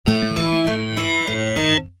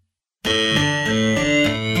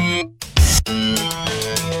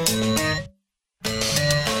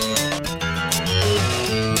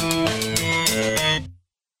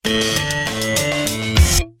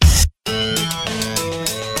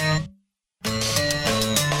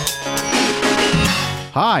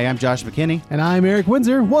Hi, I'm Josh McKinney. And I'm Eric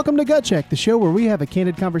Windsor. Welcome to Gut Check, the show where we have a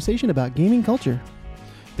candid conversation about gaming culture.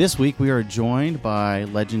 This week we are joined by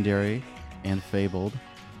legendary and fabled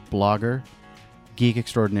blogger, geek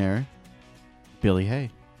extraordinaire, Billy Hay.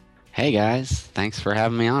 Hey guys, thanks for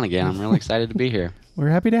having me on again. I'm really excited to be here. We're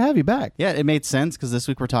happy to have you back. Yeah, it made sense because this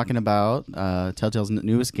week we're talking about Telltale's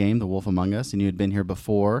newest game, The Wolf Among Us, and you had been here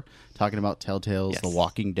before talking about Telltale's The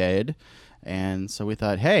Walking Dead. And so we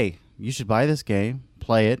thought, hey, you should buy this game,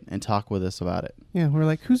 play it, and talk with us about it. Yeah, we're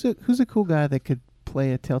like, who's a cool guy that could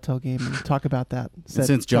play a Telltale game and talk about that? And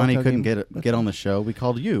since Johnny couldn't get on the show, we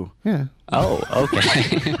called you. Yeah. Oh,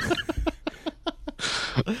 okay.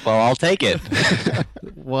 Well, I'll take it.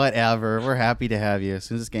 Whatever. We're happy to have you. As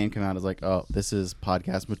soon as this game came out, I was like, oh, this is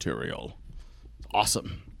podcast material.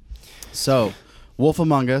 Awesome. So, Wolf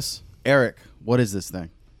Among Us. Eric, what is this thing?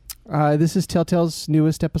 This is Telltale's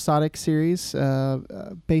newest episodic series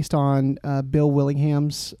based on Bill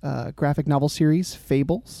Willingham's graphic novel series,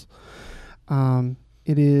 Fables.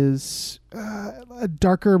 It is a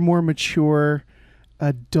darker, more mature,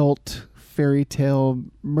 adult fairy tale,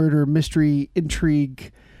 murder, mystery,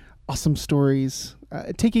 intrigue, awesome stories.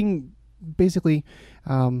 Taking basically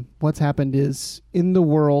what's happened is in the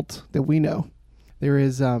world that we know, there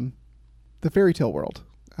is the fairy tale world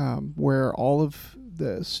where all of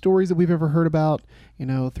the stories that we've ever heard about,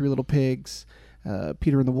 Three Little Pigs,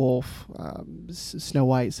 Peter and the Wolf, Snow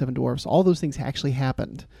White, Seven Dwarfs, all those things actually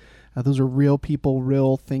happened. Those are real people,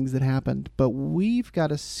 real things that happened. But we've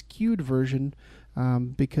got a skewed version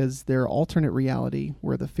because their alternate reality,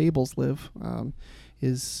 where the fables live,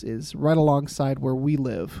 is right alongside where we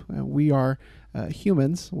live. We are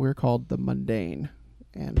humans. We're called the mundane.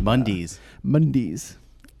 And Mundies.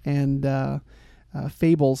 And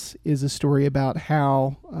Fables is a story about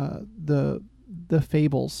how the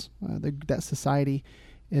fables, that society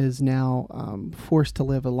is now forced to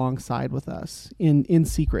live alongside with us in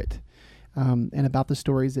secret, and about the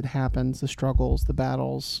stories that happens, the struggles, the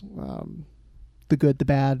battles, the good, the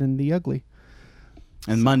bad, and the ugly.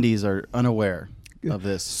 And Mundies are unaware of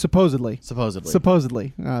this. Supposedly.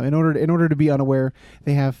 In order to be unaware,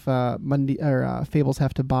 they have fables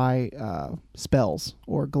have to buy spells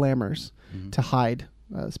or glamours to hide,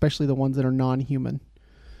 especially the ones that are non-human.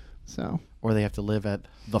 So. Or they have to live at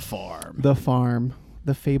the farm. The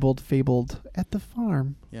fabled at the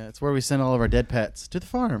farm. Yeah, it's where we send all of our dead pets, to the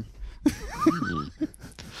farm.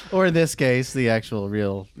 Or in this case, the actual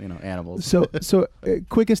real, animals. So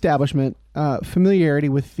quick establishment, familiarity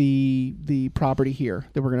with the property here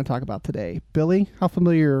that we're going to talk about today. Billy, how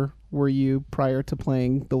familiar were you prior to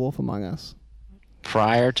playing The Wolf Among Us?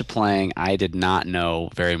 Prior to playing, I did not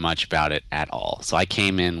know very much about it at all. So I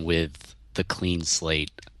came in with the clean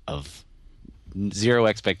slate of zero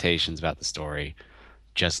expectations about the story,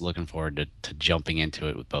 just looking forward to jumping into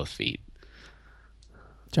it with both feet.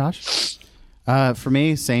 Josh? For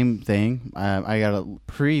me, same thing. I got a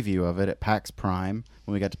preview of it at PAX Prime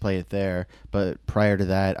when we got to play it there. But prior to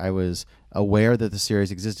that, I was aware that the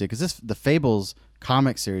series existed because the Fables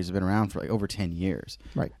comic series has been around for like over 10 years.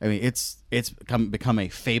 Right. I mean, it's become a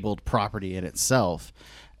fabled property in itself.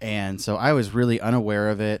 And so I was really unaware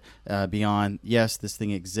of it beyond, yes, this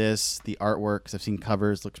thing exists. The artwork, because I've seen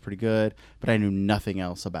covers, looks pretty good, but I knew nothing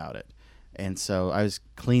else about it. And so I was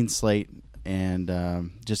clean slate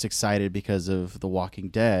and just excited because of The Walking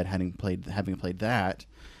Dead, having played that.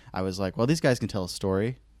 I was like, well, these guys can tell a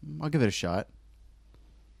story. I'll give it a shot.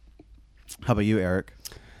 How about you, Eric?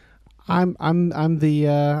 I'm the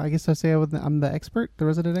I guess I say I'm the expert, the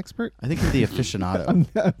resident expert. I think you're the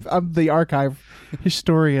aficionado. I'm the archive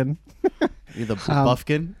historian. You're the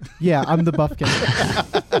buffkin. Yeah, I'm the buffkin.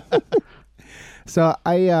 So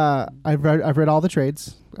I've read all the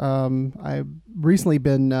trades. I've recently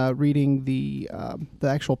been reading the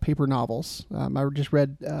actual paper novels. I just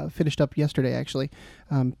finished up yesterday actually,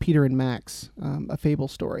 Peter and Max, a fable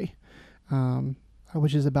story,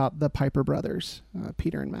 which is about the Piper brothers,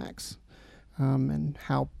 Peter and Max, and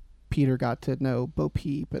how Peter got to know Bo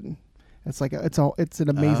Peep, and it's an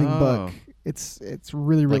amazing book. It's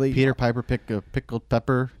really like Peter Piper pick a pickled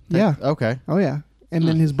pepper thing? Yeah. Okay. Oh yeah. And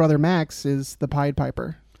then his brother Max is the Pied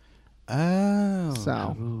Piper. Oh.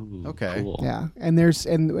 So. Ooh, okay. Cool. Yeah. And there's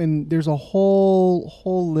a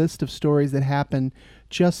whole list of stories that happen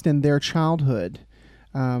just in their childhood.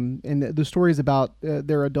 And the story is about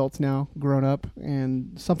they're adults now, grown up,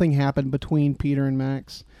 and something happened between Peter and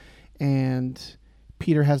Max, and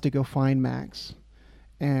Peter has to go find Max,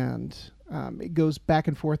 and it goes back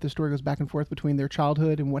and forth. The story goes back and forth between their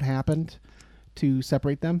childhood and what happened to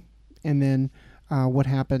separate them, and then what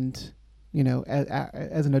happened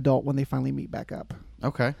as an adult when they finally meet back up.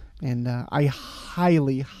 Okay. And I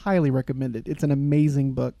highly, highly recommend it. It's an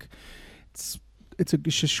amazing book. It's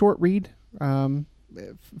a short read,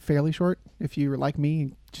 fairly short. If you're like me,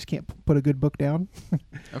 you just can't put a good book down.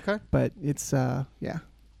 Okay. But it's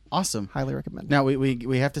awesome. Highly recommend. Now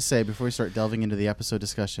we have to say before we start delving into the episode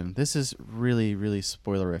discussion, this is really, really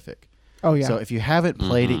spoilerific. Oh yeah. So if you haven't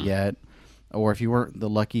played it yet, or if you weren't the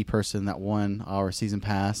lucky person that won our season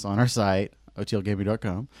pass on our site,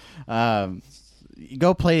 otlgaming.com,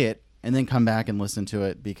 go play it and then come back and listen to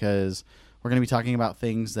it, because we're going to be talking about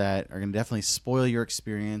things that are going to definitely spoil your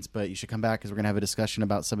experience, but you should come back because we're going to have a discussion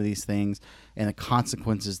about some of these things and the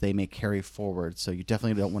consequences they may carry forward. So you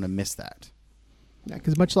definitely don't want to miss that. Yeah,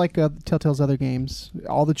 because much like Telltale's other games,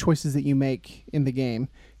 all the choices that you make in the game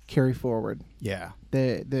carry forward. Yeah.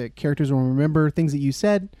 The characters will remember things that you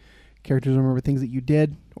said. Characters will remember things that you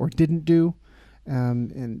did or didn't do.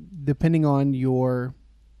 And depending on your...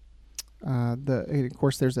 of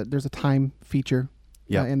course, there's a time feature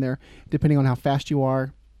in there. Depending on how fast you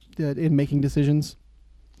are in making decisions,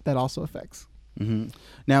 that also affects. Mm-hmm.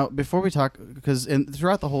 Now, before we talk, because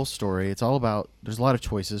throughout the whole story, it's all about, there's a lot of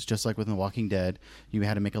choices, just like with The Walking Dead, you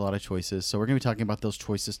had to make a lot of choices. So we're going to be talking about those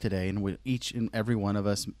choices today, and with each and every one of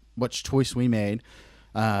us, which choice we made.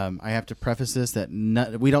 I have to preface this that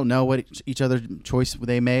we don't know what each other choice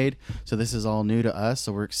they made, so this is all new to us,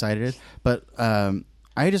 so we're excited. But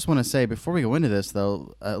I just want to say, before we go into this,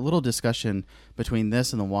 though, a little discussion between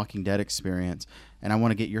this and the Walking Dead experience, and I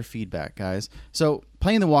want to get your feedback, guys. So,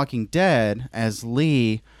 playing The Walking Dead as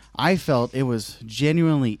Lee, I felt it was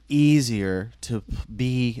genuinely easier to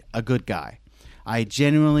be a good guy. I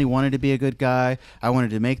genuinely wanted to be a good guy. I wanted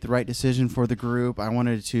to make the right decision for the group. I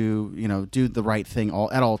wanted to, do the right thing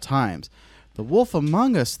at all times. The Wolf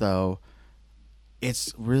Among Us, though,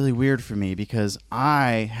 it's really weird for me because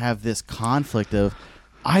I have this conflict of,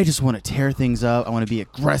 I just want to tear things up. I want to be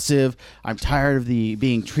aggressive. I'm tired of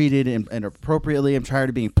being treated inappropriately. I'm tired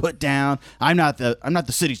of being put down. I'm not the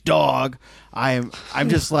city's dog. I'm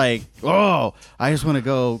just like, I just want to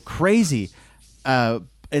go crazy.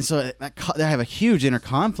 And so I have a huge inner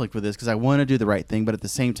conflict with this because I want to do the right thing, but at the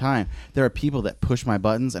same time, there are people that push my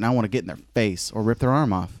buttons, and I want to get in their face or rip their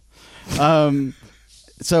arm off.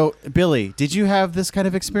 So, Billy, did you have this kind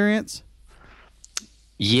of experience?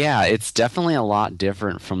 Yeah, it's definitely a lot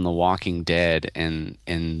different from The Walking Dead and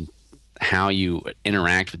how you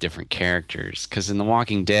interact with different characters. Because in The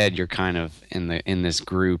Walking Dead, you're kind of in this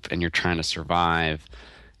group and you're trying to survive,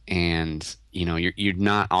 and you're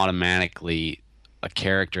not automatically a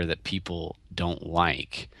character that people don't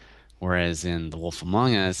like. Whereas in The Wolf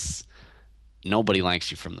Among Us, nobody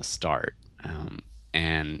likes you from the start.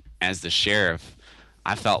 And as the sheriff,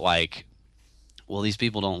 I felt like, well, these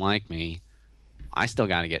people don't like me. I still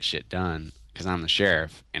got to get shit done because I'm the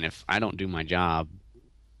sheriff. And if I don't do my job,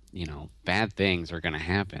 bad things are going to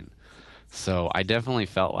happen. So I definitely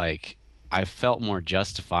felt like I felt more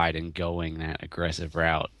justified in going that aggressive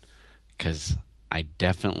route because I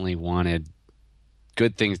definitely wanted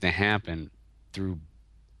good things to happen through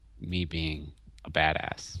me being a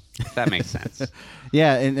badass. If that makes sense.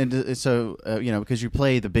 Yeah, and so because you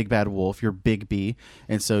play the big bad wolf, you're Big B,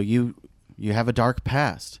 and so you have a dark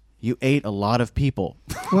past. You ate a lot of people.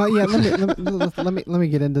 Well, yeah. Let me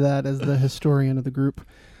get into that as the historian of the group.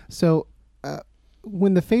 So,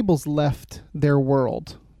 when the Fables left their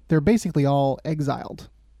world, they're basically all exiled,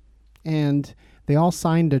 and they all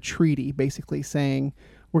signed a treaty, basically saying,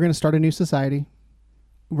 "We're going to start a new society.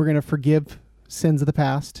 We're going to forgive sins of the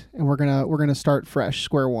past, and we're gonna start fresh,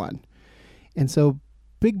 square one." And so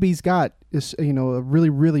Big B's got is a really,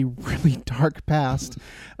 really, really dark past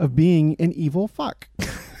of being an evil fuck.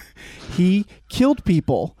 He killed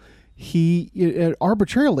people. He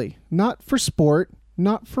arbitrarily, not for sport,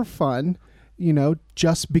 not for fun,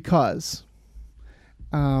 just because.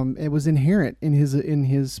 It was inherent in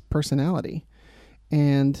his personality.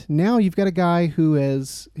 And now you've got a guy who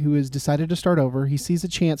has decided to start over. He sees a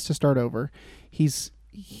chance to start over.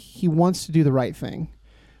 He wants to do the right thing,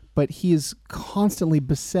 but he is constantly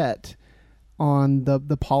beset on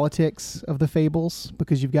the politics of the Fables,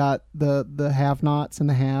 because you've got the have-nots and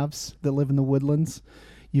the haves that live in the woodlands.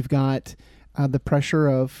 You've got the pressure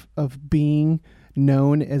of being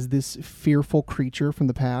known as this fearful creature from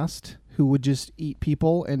the past who would just eat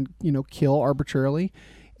people and kill arbitrarily,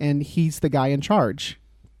 and he's the guy in charge.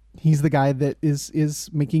 He's the guy that is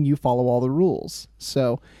making you follow all the rules.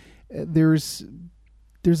 So there's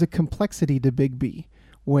a complexity to Big B,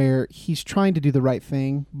 where he's trying to do the right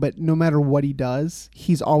thing, but no matter what he does,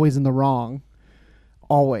 he's always in the wrong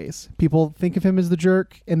Always. People think of him as the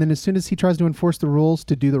jerk, and then as soon as he tries to enforce the rules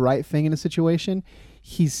to do the right thing in a situation,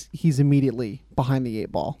 he's immediately behind the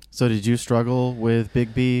 8 ball. So did you struggle with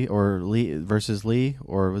Big B or Lee versus Lee,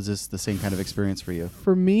 or was this the same kind of experience for you?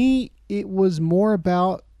 For me, it was more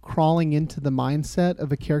about crawling into the mindset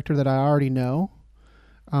of a character that I already know.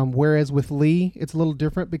 Whereas with Lee, it's a little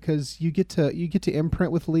different because you get to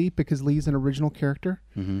imprint with Lee because Lee's an original character.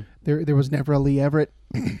 Mm-hmm. There was never a Lee Everett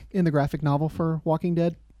in the graphic novel for Walking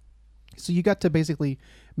Dead, so you got to basically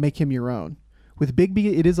make him your own. With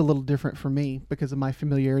Bigby, it is a little different for me because of my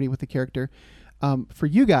familiarity with the character. For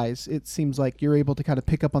you guys, it seems like you're able to kind of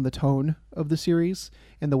pick up on the tone of the series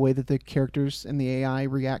and the way that the characters and the AI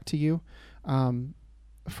react to you.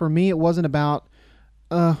 For me, it wasn't about,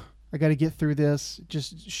 I got to get through this.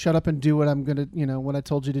 Just shut up and do what I'm going to, what I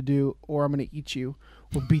told you to do, or I'm going to eat you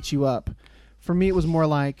or beat you up. For me, it was more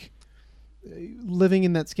like living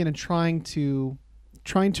in that skin and trying to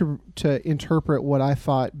interpret what I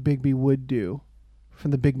thought Bigby would do from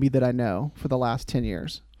the Bigby that I know for the last 10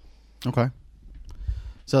 years. Okay.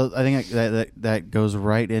 So I think that goes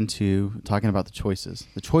right into talking about the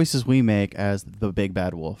choices we make as the big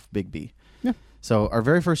bad wolf, Big B. Yeah. So our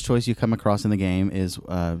very first choice you come across in the game is,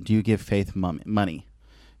 do you give Faith money?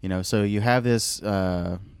 So you have this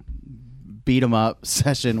beat 'em up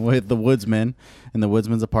session with the woodsman in the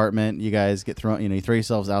woodsman's apartment. You guys get thrown, you throw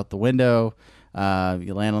yourselves out the window.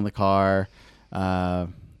 You land on the car.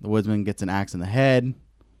 The woodsman gets an axe in the head,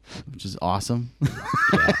 which is awesome.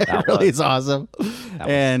 Yeah, that really is awesome.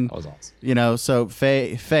 That was awesome. So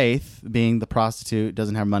Faith, being the prostitute,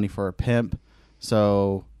 doesn't have money for her pimp.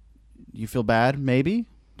 So you feel bad, maybe?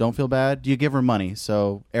 Don't feel bad? Do you give her money?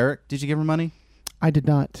 So, Eric, did you give her money? I did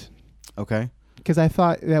not. Okay. Because I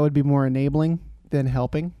thought that would be more enabling than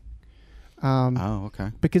helping. Okay.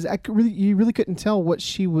 Because you really couldn't tell what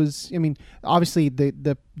she was. I mean, obviously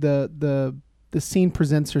the scene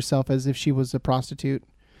presents herself as if she was a prostitute,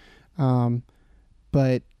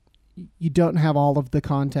 but you don't have all of the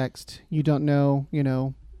context. You don't know.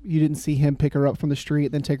 You didn't see him pick her up from the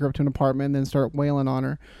street, then take her up to an apartment, and then start wailing on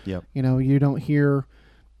her. Yep. You don't hear.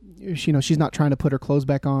 She's not trying to put her clothes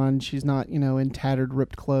back on. She's not in tattered,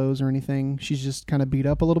 ripped clothes or anything. She's just kind of beat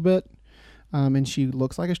up a little bit, and she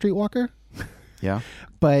looks like a streetwalker. Yeah.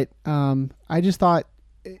 But I just thought,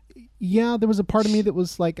 there was a part of me that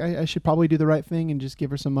was like, I should probably do the right thing and just give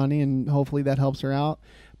her some money, and hopefully that helps her out.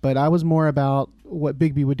 But I was more about what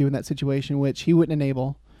Bigby would do in that situation, which he wouldn't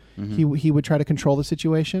enable. Mm-hmm. He would try to control the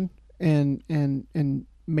situation and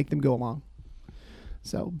make them go along.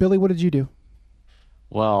 So, Billy, what did you do?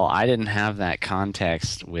 Well, I didn't have that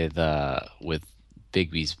context with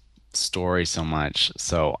Bigby's story so much,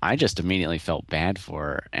 so I just immediately felt bad for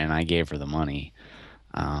her, and I gave her the money,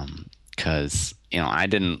 because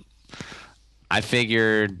I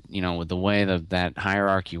figured, with the way that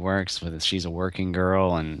hierarchy works, with she's a working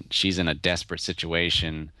girl and she's in a desperate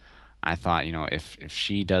situation, I thought, if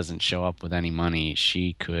she doesn't show up with any money,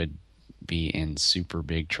 she could be in super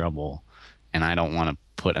big trouble, and I don't want to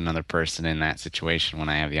put another person in that situation when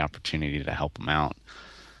I have the opportunity to help them out.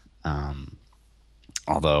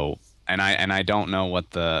 Although, and I don't know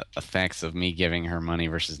what the effects of me giving her money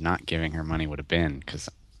versus not giving her money would have been, because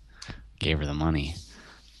I gave her the money.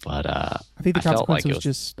 But I think the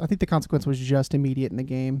consequence I think the consequence was just immediate in the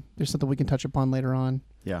game. There's something we can touch upon later on.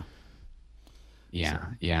 Yeah.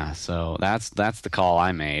 Yeah. So that's the call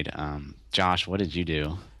I made. Josh, what did you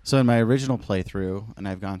do? So in my original playthrough, and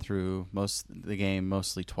I've gone through the game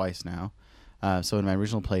mostly twice now. So in my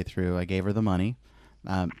original playthrough, I gave her the money.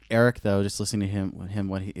 Eric, though, just listening to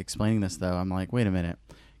him explaining this, though, I'm like, wait a minute,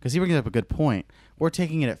 because he brings up a good point. We're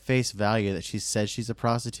taking it at face value that she says she's a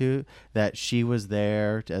prostitute, that she was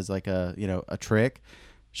there as like a trick.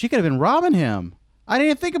 She could have been robbing him. I didn't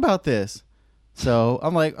even think about this. So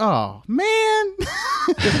I'm like, oh man.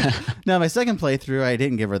 Now my second playthrough, I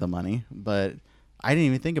didn't give her the money, but I didn't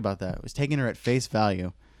even think about that. I was taking her at face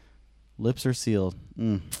value. Lips are sealed.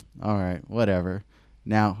 All right, whatever.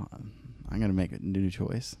 Now I'm gonna make a new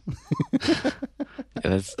choice. Yeah,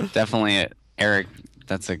 that's definitely it, Eric.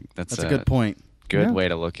 That's a good point. Good way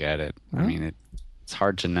to look at it. Yeah. I mean, it's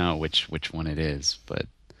hard to know which one it is, but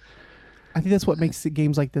I think that's what makes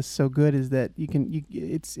games like this so good, is that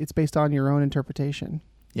it's based on your own interpretation.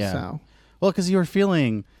 Yeah. So. Well, because you were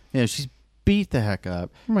feeling, she's beat the heck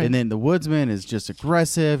up, right. And then the woodsman is just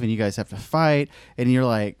aggressive, and you guys have to fight, and you're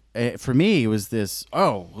like, for me, it was this.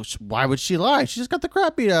 Oh, why would she lie? She just got the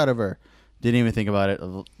crap beat out of her. Didn't even think about it.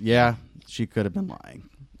 Yeah, she could have been lying.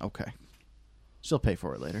 Okay, she'll pay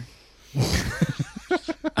for it later.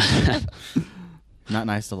 Not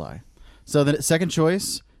nice to lie. So the second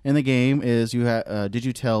choice in the game is did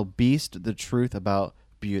you tell Beast the truth about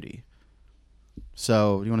Beauty?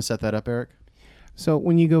 So, do you want to set that up, Eric? So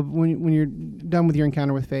when you're done with your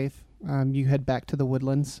encounter with Faith, you head back to the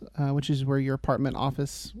Woodlands, which is where your apartment,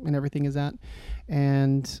 office, and everything is at.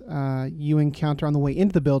 And you encounter on the way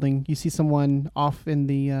into the building, you see someone off in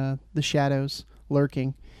the shadows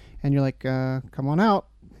lurking, and you're like, "Come on out,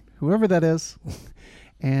 whoever that is."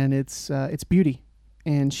 And it's Beauty,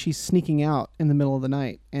 and she's sneaking out in the middle of the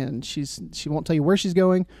night, and she won't tell you where she's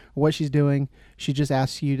going or what she's doing. She just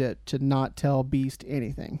asks you to not tell Beast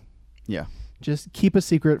anything. Yeah. Just keep a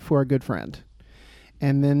secret for a good friend.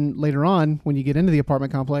 And then later on, when you get into the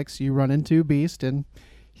apartment complex, you run into Beast, and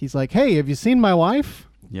he's like, "Hey, have you seen my wife?"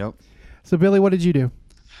 Yep. So, Billy, what did you do?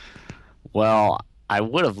 Well, I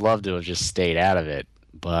would have loved to have just stayed out of it,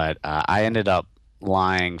 but I ended up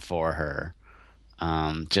lying for her,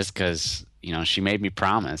 just because she made me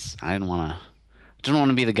promise. I didn't want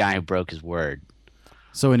to be the guy who broke his word.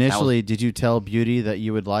 So initially, did you tell Beauty that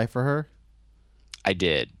you would lie for her? I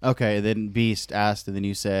did. Okay, then Beast asked, and then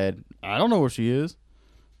you said, "I don't know where she is."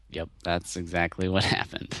 Yep, that's exactly what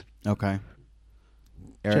happened. Okay.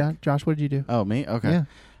 Eric? Josh, what did you do? Oh, me? Okay. Yeah.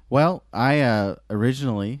 Well, I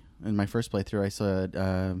originally, in my first playthrough, I said,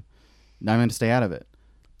 I'm going to stay out of it.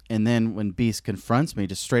 And then when Beast confronts me,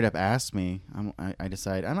 just straight up asks me, I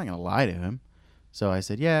decide I'm not going to lie to him. So I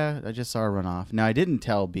said, yeah, I just saw her run off. Now, I didn't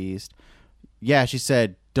tell Beast. Yeah, she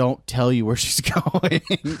said, don't tell you where she's going.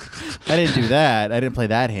 I didn't do that. I didn't play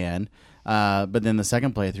that hand. But then the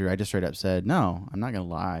second playthrough, I just straight up said, no, I'm not going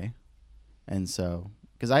to lie. And so,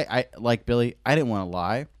 because I like Billy, I didn't want to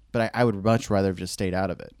lie, but I would much rather have just stayed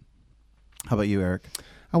out of it. How about you, Eric?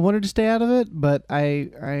 I wanted to stay out of it, but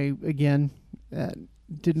I again,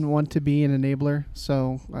 didn't want to be an enabler.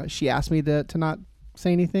 So she asked me to not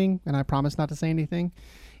say anything, and I promised not to say anything.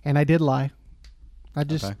 And I did lie. I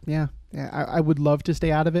just, Okay. yeah, I would love to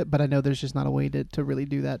stay out of it, but I know there's just not a way to really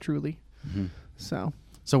do that truly. Mm-hmm.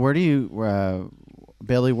 So where do you,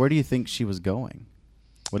 Billy, where do you think she was going?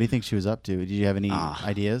 What do you think she was up to? Did you have any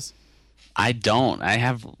ideas? I don't. I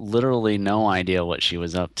have literally no idea what she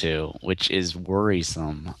was up to, which is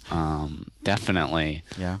worrisome. Definitely.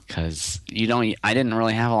 Yeah. Because I didn't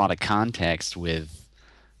really have a lot of context with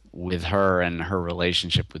her and her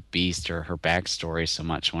relationship with Beast or her backstory so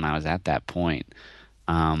much when I was at that point.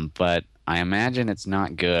 But I imagine it's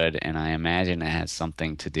not good, and I imagine it has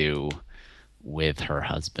something to do with her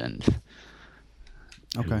husband.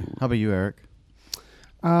 Okay. How about you, Eric?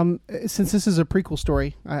 Since this is a prequel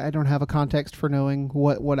story, I don't have a context for knowing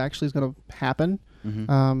what actually is going to happen.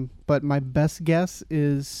 Mm-hmm. But my best guess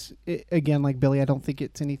is, again, like Billy, I don't think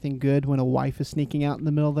it's anything good when a wife is sneaking out in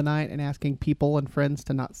the middle of the night and asking people and friends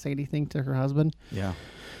to not say anything to her husband. Yeah.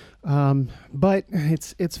 But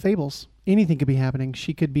it's Fables. Anything could be happening.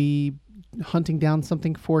 She could be hunting down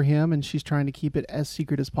something for him, and she's trying to keep it as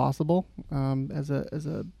secret as possible, as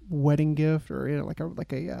a wedding gift or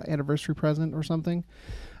like a anniversary present or something.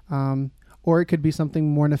 Or it could be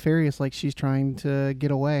something more nefarious, like she's trying to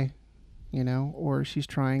get away, or she's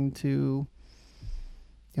trying to,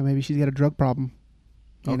 maybe she's got a drug problem.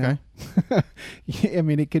 Okay. I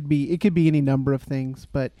mean, it could be any number of things,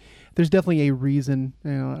 but there's definitely a reason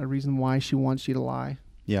why she wants you to lie.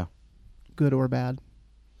 Yeah. Good or bad.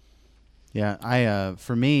 Yeah,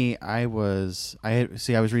 for me, I was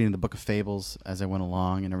reading the Book of Fables as I went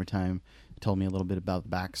along, and every time it told me a little bit about the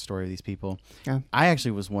backstory of these people. Yeah. I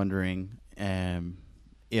actually was wondering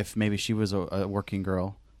if maybe she was a working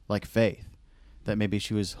girl like Faith, that maybe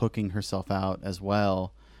she was hooking herself out as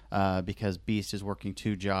well, because Beast is working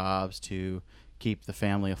 2 jobs to keep the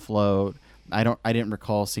family afloat. I didn't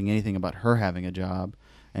recall seeing anything about her having a job.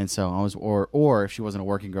 And so I was, or if she wasn't a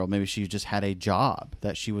working girl, maybe she just had a job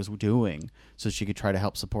that she was doing so she could try to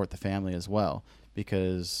help support the family as well,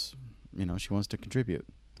 because, she wants to contribute.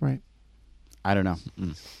 Right. I don't know.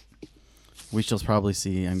 We shall probably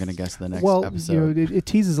see. I'm going to guess the next episode. It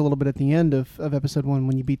teases a little bit at the end of episode 1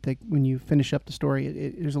 when you finish up the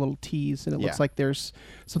story. There's a little tease, and it looks like there's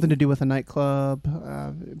something to do with a nightclub,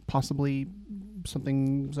 possibly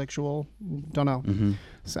something sexual. Don't know. Mm-hmm.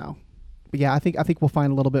 So. But yeah, I think we'll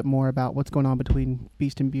find a little bit more about what's going on between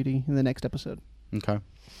Beast and Beauty in the next episode. Okay.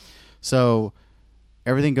 So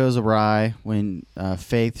everything goes awry when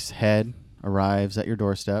Faith's head arrives at your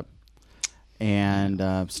doorstep,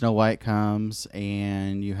 and Snow White comes,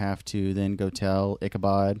 and you have to then go tell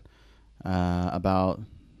Ichabod about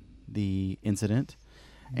the incident.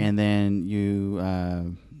 And then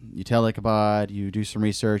you tell Ichabod, you do some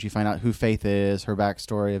research, you find out who Faith is, her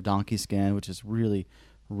backstory of donkey skin, which is really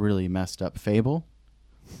messed up fable.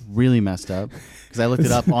 really messed up because I looked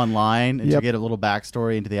it up online and Yep. to get a little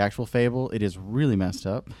backstory into the actual fable. It is really messed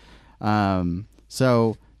up.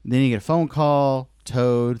 So then you get a phone call.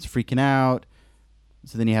 Toad's freaking out.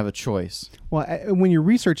 So then you have a choice. Well, when you're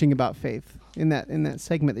researching about Faith in that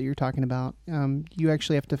segment that you're talking about, you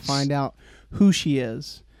actually have to find out who she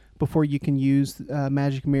is before you can use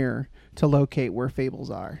Magic Mirror to locate where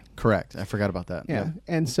fables are. Correct. I forgot about that. Yeah, Yep.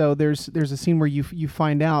 and so there's a scene where you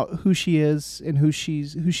find out who she is and who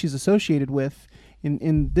she's associated with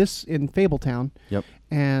in Fabletown. Yep.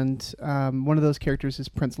 And one of those characters is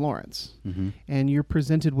Prince Lawrence, and you're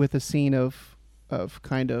presented with a scene of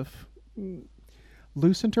kind of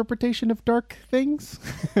loose interpretation of dark things.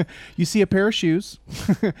 You see a pair of shoes,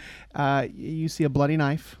 you see a bloody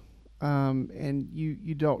knife. And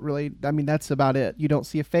you don't really, I mean, that's about it. You don't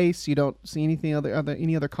see a face. You don't see anything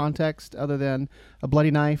any other context other than a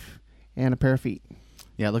bloody knife and a pair of feet.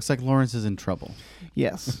 Yeah, it looks like Lawrence is in trouble.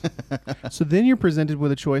 Yes. So then you're presented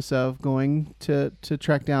with a choice of going to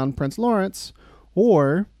track down Prince Lawrence,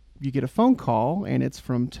 or you get a phone call and it's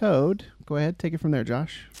from Toad. Go ahead, take it from there,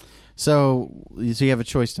 Josh. So you have a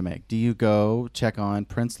choice to make. Do you go check on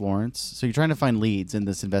Prince Lawrence? So you're trying to find leads in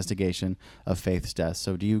this investigation of Faith's death.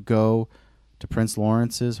 So do you go to Prince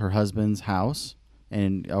Lawrence's, her husband's house,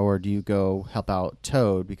 or do you go help out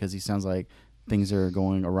Toad because he sounds like things are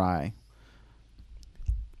going awry?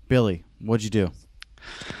 Billy, what'd you do?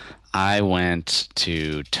 I went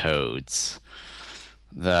to Toad's.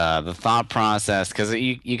 The thought process, because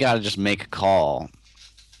you got to just make a call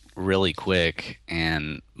really quick,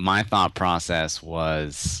 and my thought process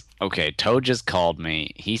was, okay, Toad just called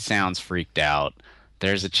me. He sounds freaked out.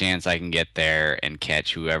 There's a chance I can get there and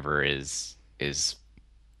catch whoever is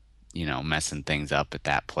messing things up at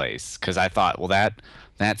that place. Because I thought, well,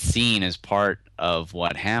 that scene is part of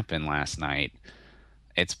what happened last night.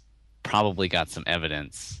 It's probably got some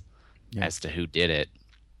evidence as to who did it.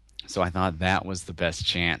 So I thought that was the best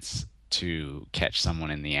chance to catch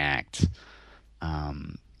someone in the act.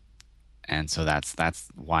 And so that's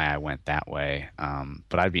why I went that way.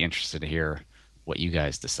 But I'd be interested to hear what you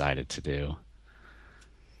guys decided to do.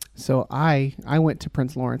 So I went to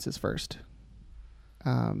Prince Lawrence's first,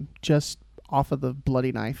 just off of the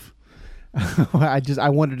bloody knife. I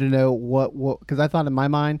wanted to know what because I thought in my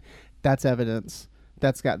mind that's evidence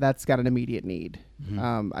that's got an immediate need.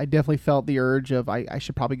 Mm-hmm. I definitely felt the urge of I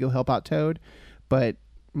should probably go help out Toad, but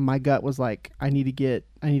my gut was like I need to get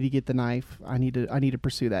the knife. I need to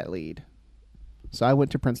pursue that lead. So I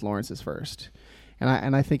went to Prince Lawrence's first,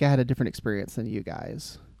 and I think I had a different experience than you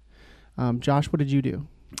guys. Josh, what did you do?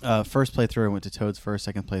 First playthrough, I went to Toad's first.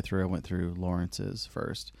 Second playthrough, I went through Lawrence's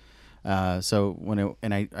first. So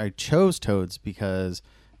I chose Toad's because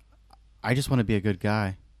I just want to be a good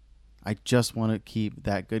guy. I just want to keep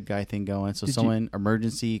that good guy thing going. So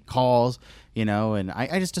emergency calls, and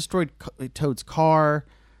I just destroyed Toad's car.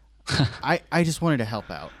 I just wanted to help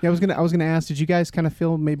out. Yeah, I was gonna ask, did you guys kind of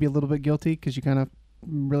feel maybe a little bit guilty because you kind of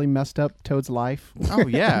really messed up Toad's life? Oh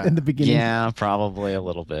yeah, in the beginning. Yeah, probably a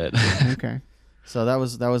little bit. Okay. So that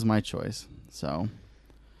was my choice. So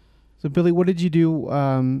Billy, what did you do?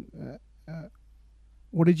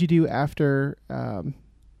 What did you do after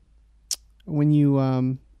when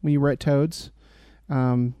you were at Toad's?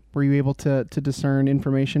 Were you able to discern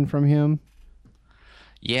information from him?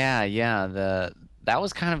 Yeah. That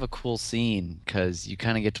was kind of a cool scene because you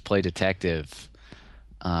kind of get to play detective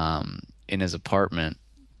in his apartment,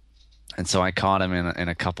 and so I caught him in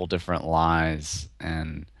a couple different lies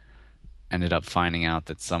and ended up finding out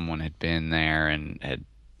that someone had been there and had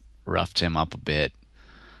roughed him up a bit.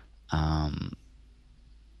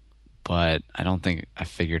 But I don't think I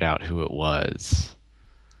figured out who it was.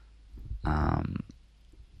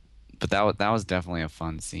 But that was definitely a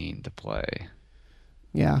fun scene to play.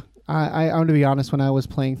 Yeah. I want to be honest, when I was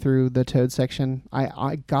playing through the Toad section,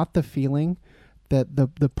 I got the feeling that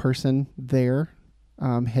the person there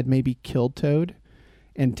had maybe killed Toad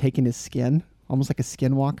and taken his skin, almost like a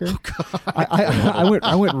skinwalker. Oh,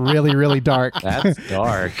 I went really, really dark. That's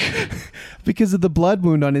dark. Because of the blood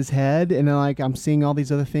wound on his head, and I'm seeing all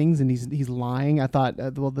these other things, and he's lying. I thought,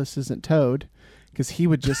 well, this isn't Toad, because he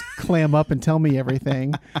would just clam up and tell me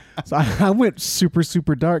everything. So I went super,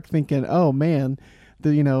 super dark, thinking, oh man,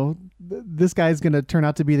 this guy's going to turn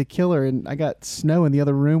out to be the killer. And I got Snow in the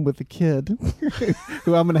other room with the kid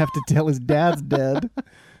who I'm going to have to tell his dad's dead.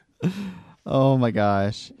 Oh my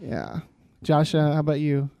gosh. Yeah. Josh, how about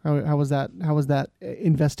you? How was that? How was that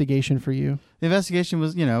investigation for you? The investigation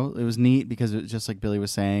was, it was neat because it was just like Billy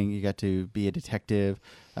was saying, you got to be a detective.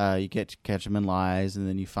 You get to catch him in lies, and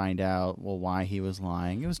then you find out, why he was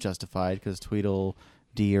lying. It was justified because Tweedle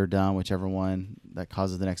D or dumb, whichever one that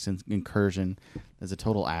causes the next incursion, is a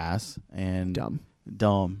total ass and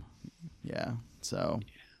dumb. Yeah. So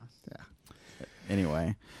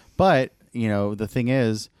anyway, but the thing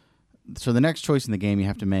is, so the next choice in the game you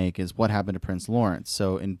have to make is what happened to Prince Lawrence.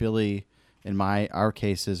 So in our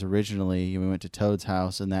cases originally, we went to Toad's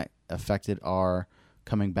house, and that affected our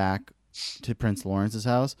coming back to Prince Lawrence's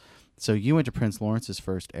house. So you went to Prince Lawrence's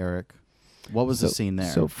first, Eric. What was the scene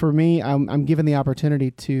there? So for me, I'm given the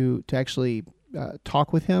opportunity to actually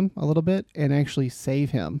talk with him a little bit and actually save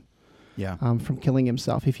him. Yeah. From killing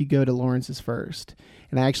himself if you go to Lawrence's first.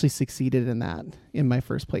 And I actually succeeded in that in my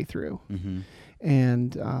first playthrough. Mm-hmm.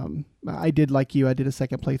 And I did like you. I did a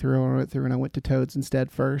second playthrough and I went to Toad's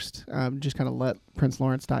instead first. Just kind of let Prince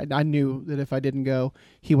Lawrence die. I knew that if I didn't go,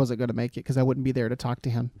 he wasn't going to make it because I wouldn't be there to talk to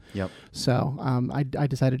him. Yep. So I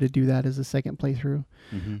decided to do that as a second playthrough.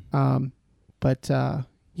 Mm-hmm.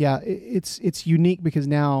 It's unique because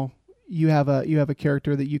now you have a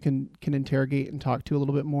character that you can interrogate and talk to a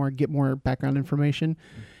little bit more, get more background information.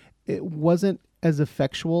 It wasn't as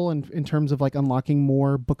effectual in terms of like unlocking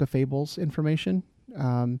more Book of Fables information,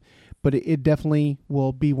 but it definitely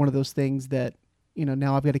will be one of those things that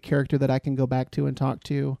now I've got a character that I can go back to and talk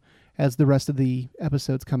to as the rest of the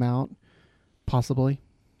episodes come out, possibly.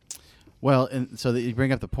 Well, and so that you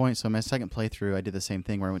bring up the point. So my second playthrough, I did the same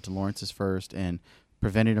thing where I went to Lawrence's first and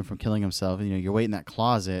prevented him from killing himself. You're waiting in that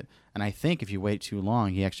closet, and I think if you wait too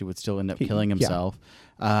long, he actually would still end up killing himself.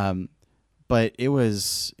 Yeah. But it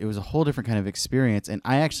was a whole different kind of experience, and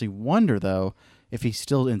I actually wonder though if he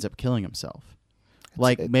still ends up killing himself.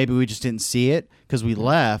 Maybe we just didn't see it because we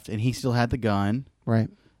left, and he still had the gun. Right.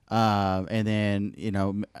 And then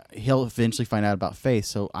he'll eventually find out about Faith.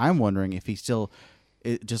 So I'm wondering if he still,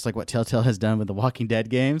 just like what Telltale has done with the Walking Dead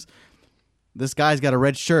games, this guy's got a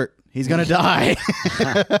red shirt. He's gonna die,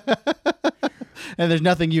 and there's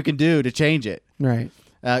nothing you can do to change it. Right.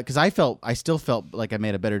 Because I still felt like I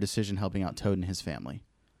made a better decision helping out Toad and his family.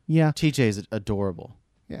 Yeah. TJ is adorable.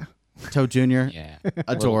 Yeah. Toad Jr. Yeah.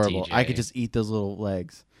 Adorable. I could just eat those little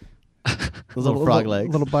legs. Those little frog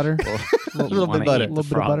legs. Little butter. little bit of butter. Little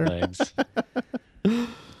bit of butter. Legs.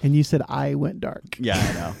 And you said I went dark. Yeah,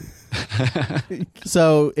 I know.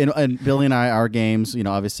 So in Billy and I, our games,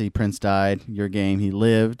 obviously Prince died. Your game, he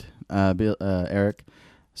lived. Eric.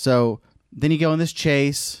 So then you go on this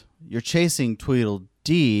chase. You're chasing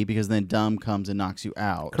Tweedledee because then Dumb comes and knocks you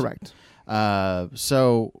out. Correct.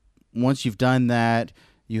 So once you've done that,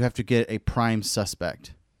 you have to get a prime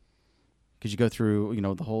suspect because you go through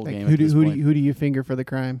the whole game. Who do you finger for the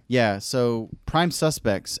crime? Yeah. So prime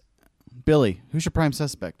suspects. Billy, who's your prime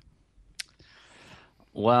suspect?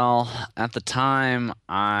 Well, at the time,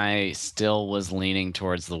 I still was leaning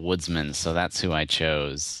towards the woodsman, so that's who I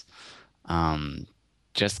chose.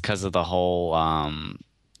 Just because of the whole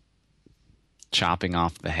chopping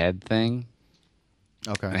off the head thing.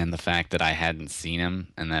 Okay. And the fact that I hadn't seen him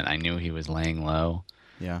and that I knew he was laying low.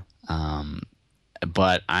 Yeah.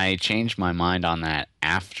 But I changed my mind on that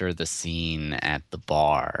after the scene at the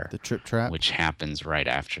bar. The trip trap? Which happens right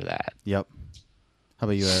after that. Yep. How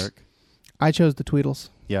about you, Eric? I chose the Tweedles.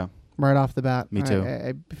 Yeah. Right off the bat. Me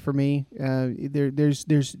too. For me,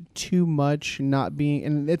 there's too much not being,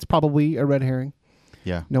 and it's probably a red herring.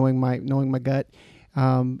 Yeah. Knowing my gut,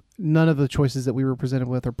 none of the choices that we were presented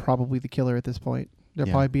with are probably the killer at this point.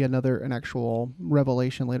 There'll probably be an actual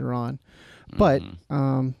revelation later on. But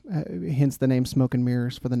hence the name Smoke and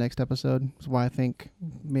Mirrors for the next episode is why I think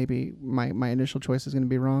maybe my initial choice is going to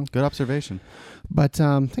be wrong. Good observation. But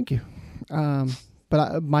thank you.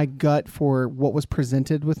 But my gut for what was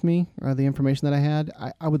presented with me, the information that I had,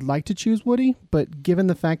 I would like to choose Woody. But given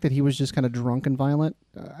the fact that he was just kind of drunk and violent,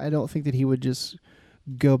 I don't think that he would just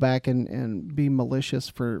go back and be malicious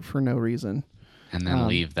for no reason. And then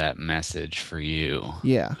leave that message for you.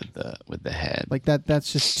 Yeah. With the head. Like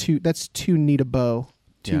that's just too neat a bow.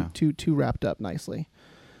 Too wrapped up nicely.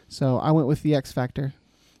 So I went with the X Factor.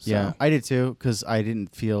 So. Yeah, I did too, because I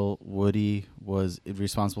didn't feel Woody was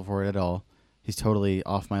responsible for it at all. He's totally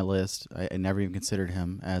off my list. I never even considered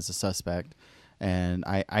him as a suspect. And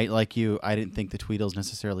I like you, I didn't think the Tweedles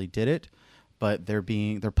necessarily did it, but they're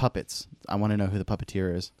puppets. I want to know who the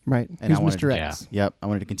puppeteer is. Right. And who's Mr. X? Yep, I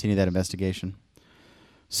wanted to continue that investigation.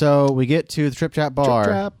 So we get to the Trip Trap bar.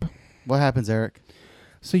 Trip Trap. What happens, Eric?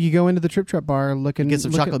 So you go into the Trip Trap bar looking. Get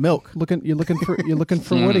some chocolate milk. You're looking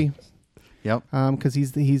for Woody. Yep. Because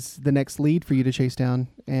he's the next lead for you to chase down,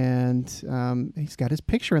 and he's got his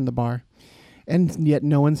picture in the bar, and yet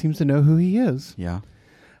no one seems to know who he is. Yeah.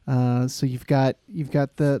 So you've got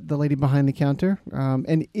the lady behind the counter,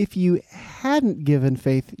 and if you hadn't given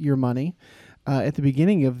Faith your money, at the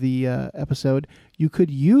beginning of the episode, you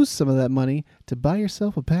could use some of that money to buy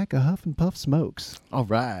yourself a pack of Huff and Puff smokes. All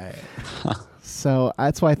right. So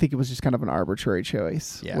that's why I think it was just kind of an arbitrary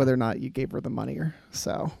choice, Yeah. whether or not you gave her the money or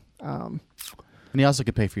so. And he also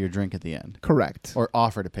could pay for your drink at the end. Correct. Or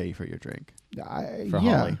offer to pay for your drink. For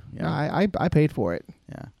yeah. Holly. Yeah. I paid for it.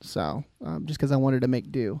 Yeah. So just because I wanted to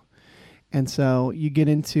make do. And so you get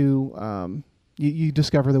into, you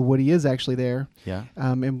discover that Woody is actually there. Yeah.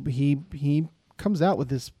 And he comes out with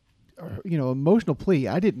this, emotional plea.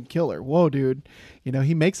 I didn't kill her. Whoa, dude.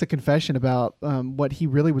 He makes a confession about what he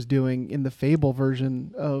really was doing in the Fable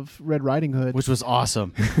version of Red Riding Hood. Which was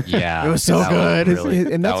awesome. Yeah. It was so good.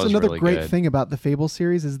 And that's another really great good. thing about the Fable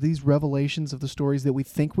series is these revelations of the stories that we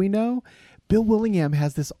think we know. Bill Willingham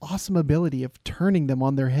has this awesome ability of turning them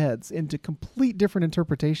on their heads into complete different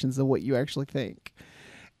interpretations of what you actually think.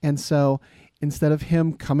 And so instead of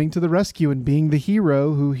him coming to the rescue and being the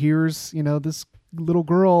hero who hears, this little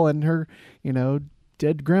girl and her,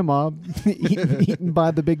 dead grandma eaten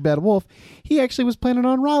by the big bad wolf, he actually was planning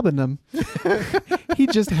on robbing them. He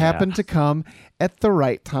just happened to come at the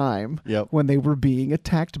right time when they were being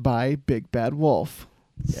attacked by big bad wolf.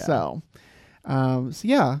 Yeah. So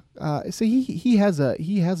he has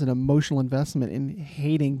an emotional investment in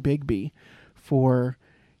hating Bigby for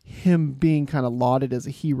him being kind of lauded as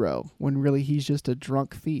a hero when really he's just a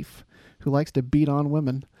drunk thief who likes to beat on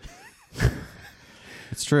women.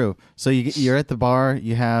 It's true. So you're at the bar.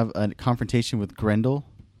 You have a confrontation with Grendel,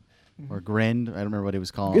 or Grind. I don't remember what he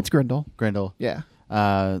was called. It's Grendel. Grendel. Yeah.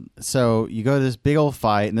 So you go to this big old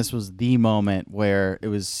fight, and this was the moment where it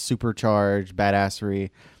was supercharged badassery,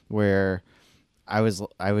 where I'm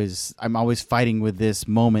always fighting with this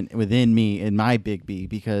moment within me in my Bigby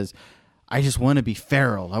because I just want to be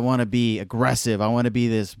feral. I want to be aggressive. I want to be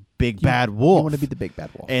this big bad wolf. You want to be the big bad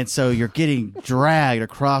wolf. And so you're getting dragged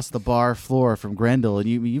across the bar floor from Grendel, and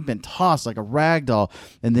you've been tossed like a rag doll,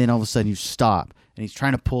 and then all of a sudden you stop, and he's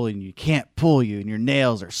trying to pull you, and you can't pull you, and your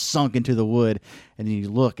nails are sunk into the wood, and then you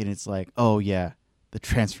look, and it's like, oh yeah, the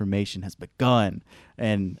transformation has begun.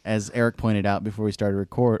 And as Eric pointed out before we started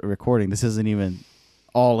recording, this isn't even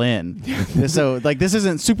all in. So this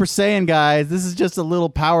isn't Super Saiyan, guys. This is just a little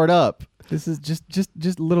powered up. This is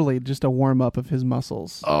just literally just a warm up of his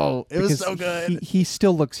muscles. Oh, it was so good. He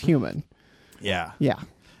still looks human. Yeah. Yeah.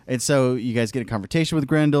 And so you guys get a confrontation with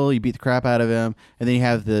Grendel. You beat the crap out of him, and then you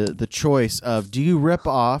have the choice of, do you rip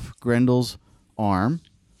off Grendel's arm,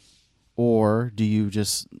 or do you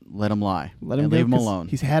just let him lie? Let him leave him 'cause alone.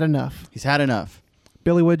 He's had enough. He's had enough.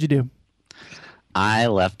 Billy, what'd you do? I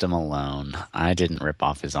left him alone. I didn't rip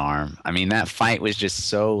off his arm. I mean, that fight was just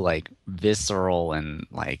so visceral and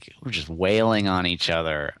we're just wailing on each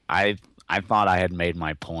other. I thought I had made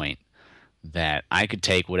my point that I could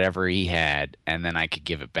take whatever he had and then I could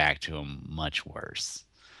give it back to him much worse.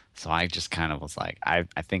 So I just kind of was like, I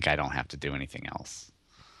think I don't have to do anything else.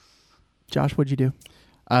 Josh, what'd you do?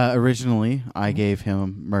 Originally, I gave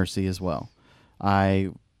him mercy as well. I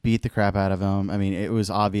beat the crap out of him. I mean, it was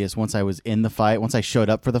obvious once I was in the fight, once I showed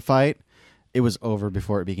up for the fight, it was over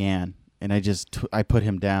before it began. And I put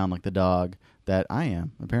him down like the dog that I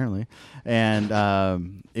am, apparently. And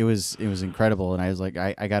it was incredible. And I was like,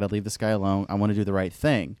 I got to leave this guy alone. I want to do the right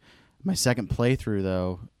thing. My second playthrough,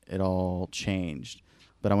 though, it all changed.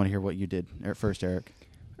 But I want to hear what you did first, Eric.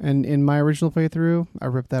 And in my original playthrough, I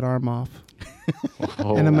ripped that arm off.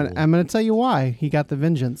 Oh. And I'm gonna tell you why he got the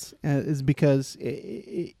vengeance is because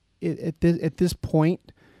at this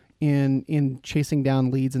point in chasing down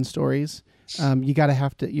leads and stories, you gotta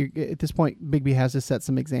have to. At this point, Bigby has to set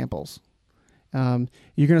some examples.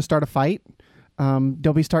 You're gonna start a fight.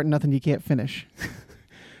 Don't be starting nothing you can't finish.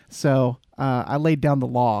 So I laid down the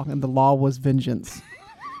law, and the law was vengeance,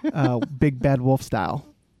 big bad wolf style.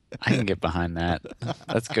 I can get behind that.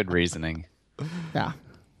 That's good reasoning. Yeah.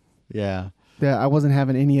 Yeah. Yeah, I wasn't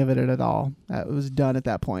having any of it at all. It was done at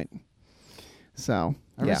that point. So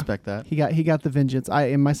I respect that. He got the vengeance.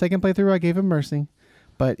 In my second playthrough, I gave him mercy,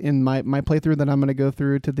 but in my playthrough that I'm going to go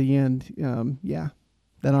through to the end,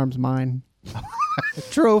 that arm's mine.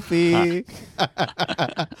 Trophy.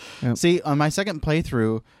 Yep. See, on my second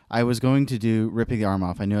playthrough, I was going to do ripping the arm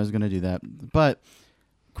off. I knew I was going to do that, but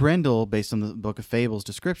Grendel, based on the Book of Fables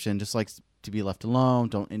description, just likes to be left alone,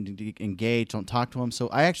 don't engage, don't talk to him. So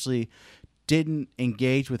I actually didn't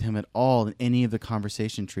engage with him at all in any of the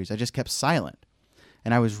conversation trees. I just kept silent.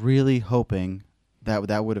 And I was really hoping that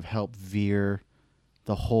that would have helped veer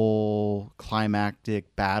the whole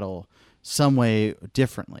climactic battle some way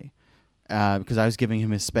differently. Because I was giving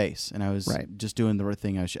him his space, and I was just doing the right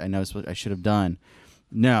thing I know I should have done.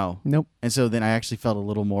 No. Nope. And so then I actually felt a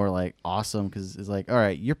little more like awesome because it's like, all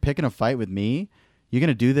right, you're picking a fight with me. You're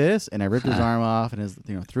gonna do this, and I ripped his arm off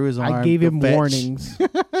and threw his arm. I gave him fetch. warnings.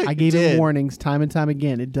 I gave him warnings time and time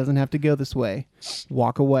again. It doesn't have to go this way.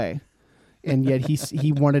 Walk away. And yet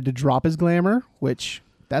he wanted to drop his glamour, which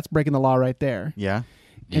that's breaking the law right there. Yeah.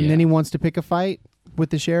 And then he wants to pick a fight with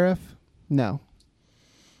the sheriff. No.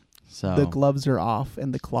 So the gloves are off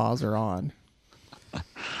and the claws are on.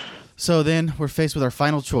 So then we're faced with our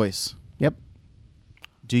final choice. Yep.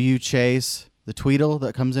 Do you chase the Tweedle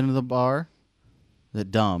that comes into the bar? Is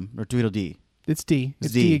it dumb or Tweedledee? It's D.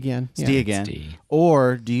 It's D again. It's D again. It's D.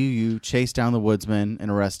 Or do you chase down the woodsman and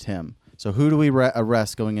arrest him? So who do we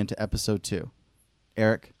arrest going into episode 2?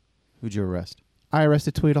 Eric, who'd you arrest? I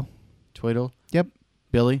arrested Tweedle. Tweedle? Yep.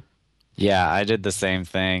 Billy? Yeah, I did the same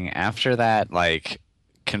thing. After that,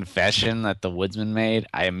 confession that the woodsman made,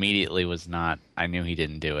 I immediately I knew he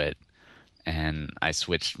didn't do it. And I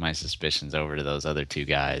switched my suspicions over to those other two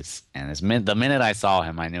guys. And the minute I saw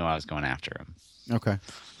him, I knew I was going after him. Okay.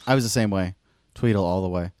 I was the same way. Tweedle all the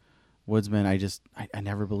way. Woodsman, I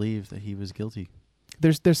never believed that he was guilty.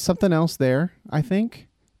 There's something else there, I think.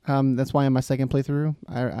 That's why in my second playthrough,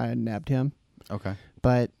 I nabbed him. Okay.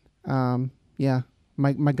 But, yeah,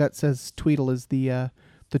 my gut says Tweedle is the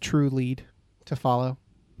true lead to follow.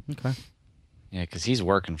 Okay. Yeah, because he's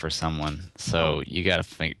working for someone, so you got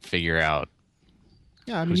to figure out.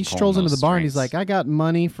 Yeah, I mean, he strolls into the bar and he's like, I got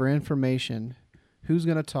money for information. Who's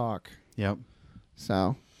going to talk? Yep.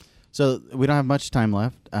 So we don't have much time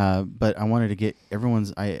left, but I wanted to get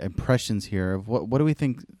everyone's impressions here of what do we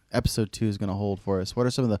think episode 2 is going to hold for us? What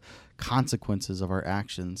are some of the consequences of our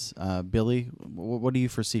actions? Billy, what do you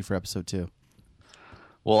foresee for episode 2?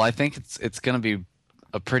 Well, I think it's going to be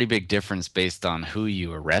a pretty big difference based on who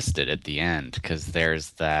you arrested at the end, because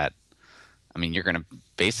there's that. I mean, you're going to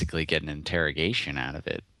basically get an interrogation out of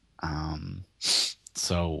it.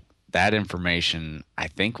 So that information, I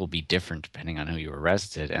think, will be different depending on who you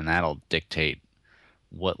arrested, and that'll dictate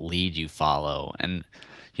what lead you follow. And,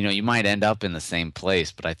 you might end up in the same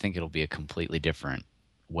place, but I think it'll be a completely different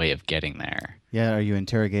way of getting there. Yeah, are you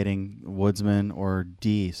interrogating Woodsman or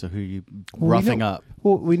D? So who are you roughing up?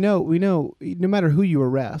 Well, we know no matter who you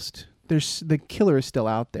arrest, the killer is still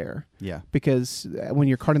out there. Yeah. Because when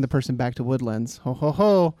you're carting the person back to Woodlands, ho ho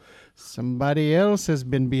ho, somebody else has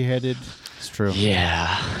been beheaded. It's true.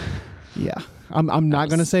 Yeah. Yeah. I'm not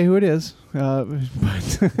going to say who it is, but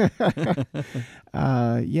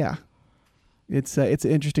yeah. It's an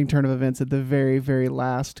interesting turn of events at the very, very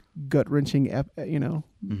last gut-wrenching,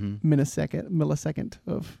 millisecond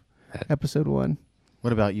of episode 1.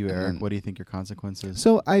 What about you, Eric? What do you think your consequences?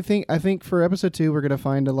 So I think for episode 2 we're going to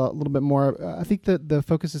find a little bit more. I think that the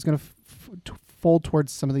focus is going to fold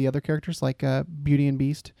towards some of the other characters like Beauty and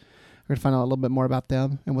Beast. We're going to find out a little bit more about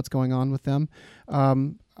them and what's going on with them.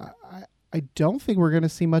 I don't think we're going to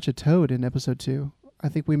see much of Toad in episode 2. I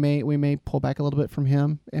think we may pull back a little bit from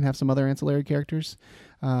him and have some other ancillary characters.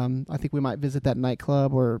 I think we might visit that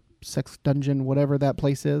nightclub or sex dungeon, whatever that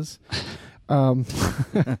place is, with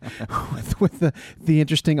the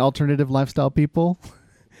interesting alternative lifestyle people.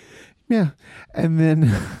 Yeah, and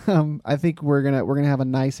then I think we're gonna have a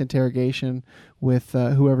nice interrogation with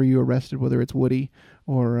whoever you arrested, whether it's Woody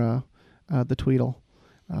or the Tweedle.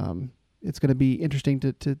 It's going to be interesting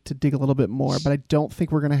to dig a little bit more, but I don't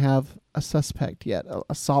think we're going to have a suspect yet,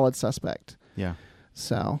 a solid suspect. Yeah.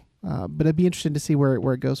 So, but it'd be interesting to see where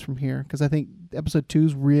it goes from here, because I think episode 2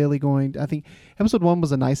 is really I think episode 1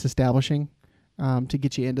 was a nice establishing to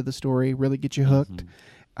get you into the story, really get you hooked.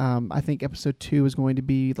 Mm-hmm. I think episode 2 is going to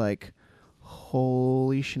be like,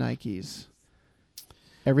 holy shnikes.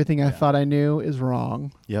 Everything I thought I knew is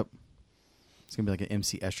wrong. Yep. It's going to be like an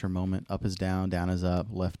MC Escher moment. Up is down, down is up,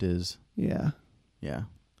 left is... Yeah. Yeah.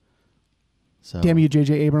 So. Damn you,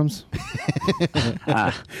 J.J. Abrams.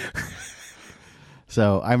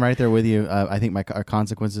 So I'm right there with you. I think our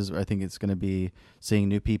consequences, I think it's going to be seeing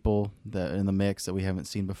new people that in the mix that we haven't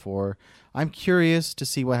seen before. I'm curious to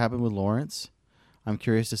see what happened with Lawrence. I'm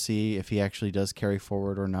curious to see if he actually does carry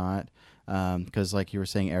forward or not. Because like you were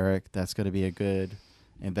saying, Eric, that's going to be a good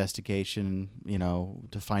investigation,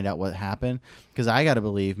 to find out what happened, because I got to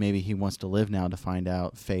believe maybe he wants to live now to find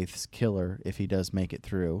out Faith's killer if he does make it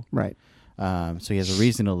through. Right. So he has a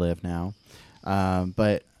reason to live now.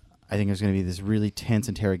 But I think there's going to be this really tense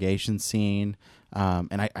interrogation scene.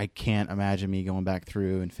 And I can't imagine me going back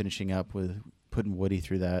through and finishing up with putting Woody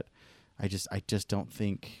through that. I just don't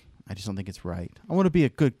think it's right. I want to be a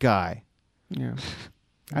good guy. Yeah.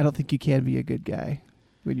 I don't think you can be a good guy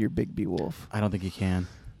with your big Beowulf. I don't think you can.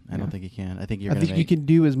 I don't think you can. I think you can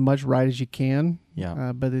do as much right as you can.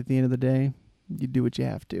 Yeah. But at the end of the day, You do what you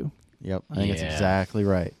have to. Yep, I think that's exactly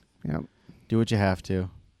right. Yep. Do what you have to.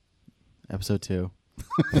 Episode 2.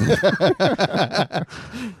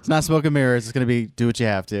 It's not smoke and mirrors. It's going to be do what you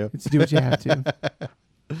have to. It's do what you have to.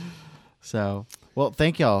 So, well,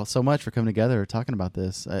 thank y'all so much for coming together talking about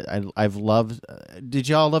this. I've loved. Did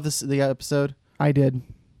y'all love the episode? I did.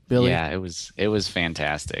 Billy? Yeah, it was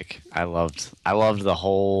fantastic. I loved the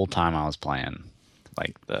whole time I was playing.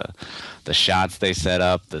 Like the shots they set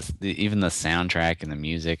up, even the soundtrack and the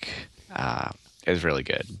music. It was really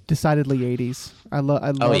good. Decidedly 80s. I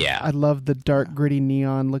love the dark, gritty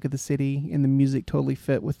neon look of the city, and the music totally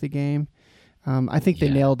fit with the game. I think they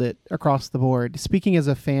nailed it across the board. Speaking as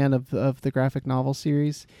a fan of the graphic novel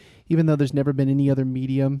series, even though there's never been any other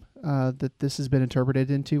medium that this has been interpreted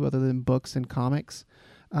into other than books and comics,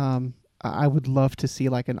 I would love to see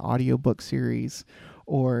like an audiobook series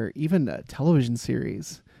or even a television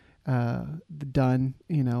series done,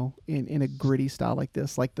 in a gritty style like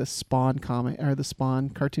this, like the Spawn comic or the Spawn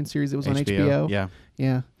cartoon series that was on HBO.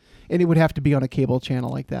 Yeah. And it would have to be on a cable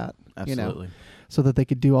channel like that. Absolutely. So that they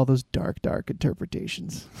could do all those dark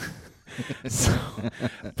interpretations.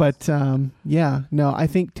 I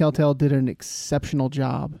think Telltale did an exceptional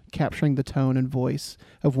job capturing the tone and voice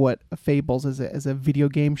of what Fables as a video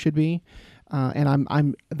game should be. And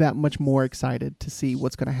I'm that much more excited to see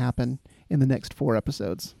what's going to happen in the next 4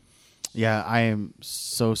 episodes. Yeah, I am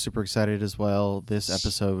so super excited as well. This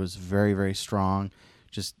episode was very, very strong.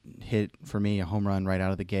 Just hit, for me, a home run right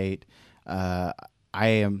out of the gate. I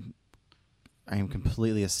am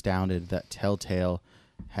completely astounded that Telltale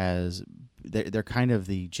they're kind of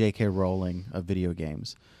the J.K. Rowling of video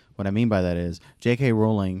games. What I mean by that is J.K.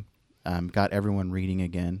 Rowling got everyone reading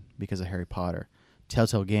again because of Harry Potter.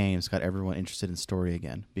 Telltale Games got everyone interested in story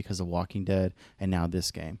again because of Walking Dead, and now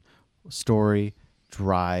this game. Story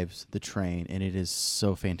drives the train, and it is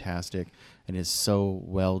so fantastic and is so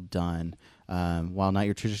well done. While not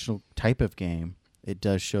your traditional type of game, it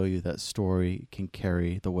does show you that story can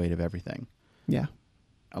carry the weight of everything. Yeah.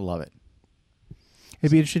 I love it.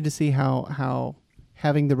 It'd be interesting to see how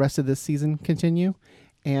having the rest of this season continue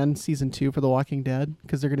and season 2 for The Walking Dead,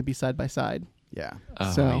 because they're going to be side by side. Yeah.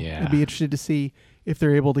 It'd be interesting to see if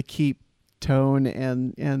they're able to keep tone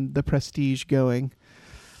and the prestige going.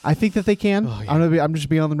 I think that they can. I'm just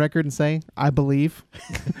being on the record and saying I believe,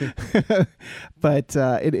 but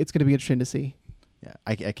it's going to be interesting to see. Yeah,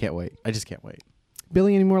 I can't wait. I just can't wait.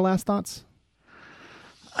 Billy, any more last thoughts?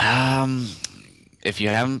 If you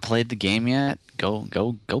haven't played the game yet, go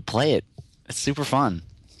play it. It's super fun.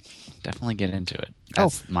 Definitely get into it.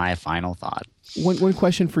 That's my final thought. One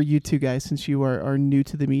question for you two guys, since you are new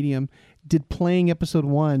to the medium. Did playing episode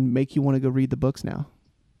 1 make you want to go read the books now?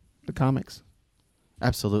 The comics?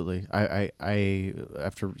 Absolutely. I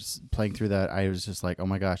after playing through that, I was just like, oh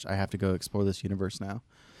my gosh, I have to go explore this universe now.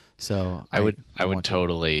 So I would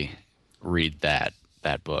totally read that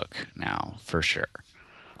book now for sure.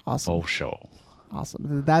 Awesome. Oh, sure.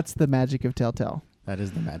 Awesome. That's the magic of Telltale. That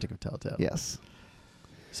is the magic of Telltale. Yes.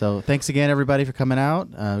 So thanks again, everybody, for coming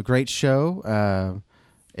out. Great show.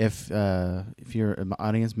 If you're an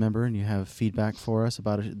audience member and you have feedback for us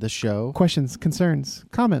about the show, questions, concerns,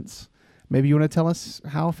 comments, maybe you want to tell us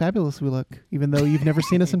how fabulous we look, even though you've never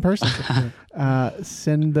seen us in person,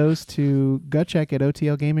 send those to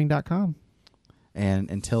gutcheck@otlgaming.com. And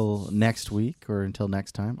until next week or until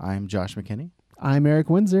next time, I'm Josh McKinney. I'm Eric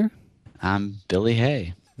Windsor. I'm Billy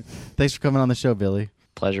Hay. Thanks for coming on the show, Billy.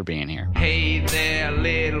 Pleasure being here. Hey there,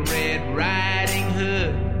 Little Red Riding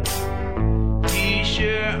Hood. You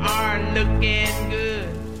sure are looking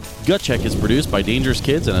good. Gut Check is produced by Dangerous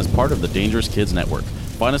Kids and is part of the Dangerous Kids Network.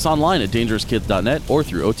 Find us online at dangerouskids.net or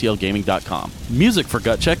through otlgaming.com. Music for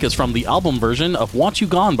Gut Check is from the album version of Want You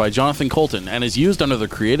Gone by Jonathan Colton and is used under the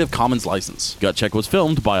Creative Commons license. Gut Check was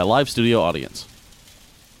filmed by a live studio audience.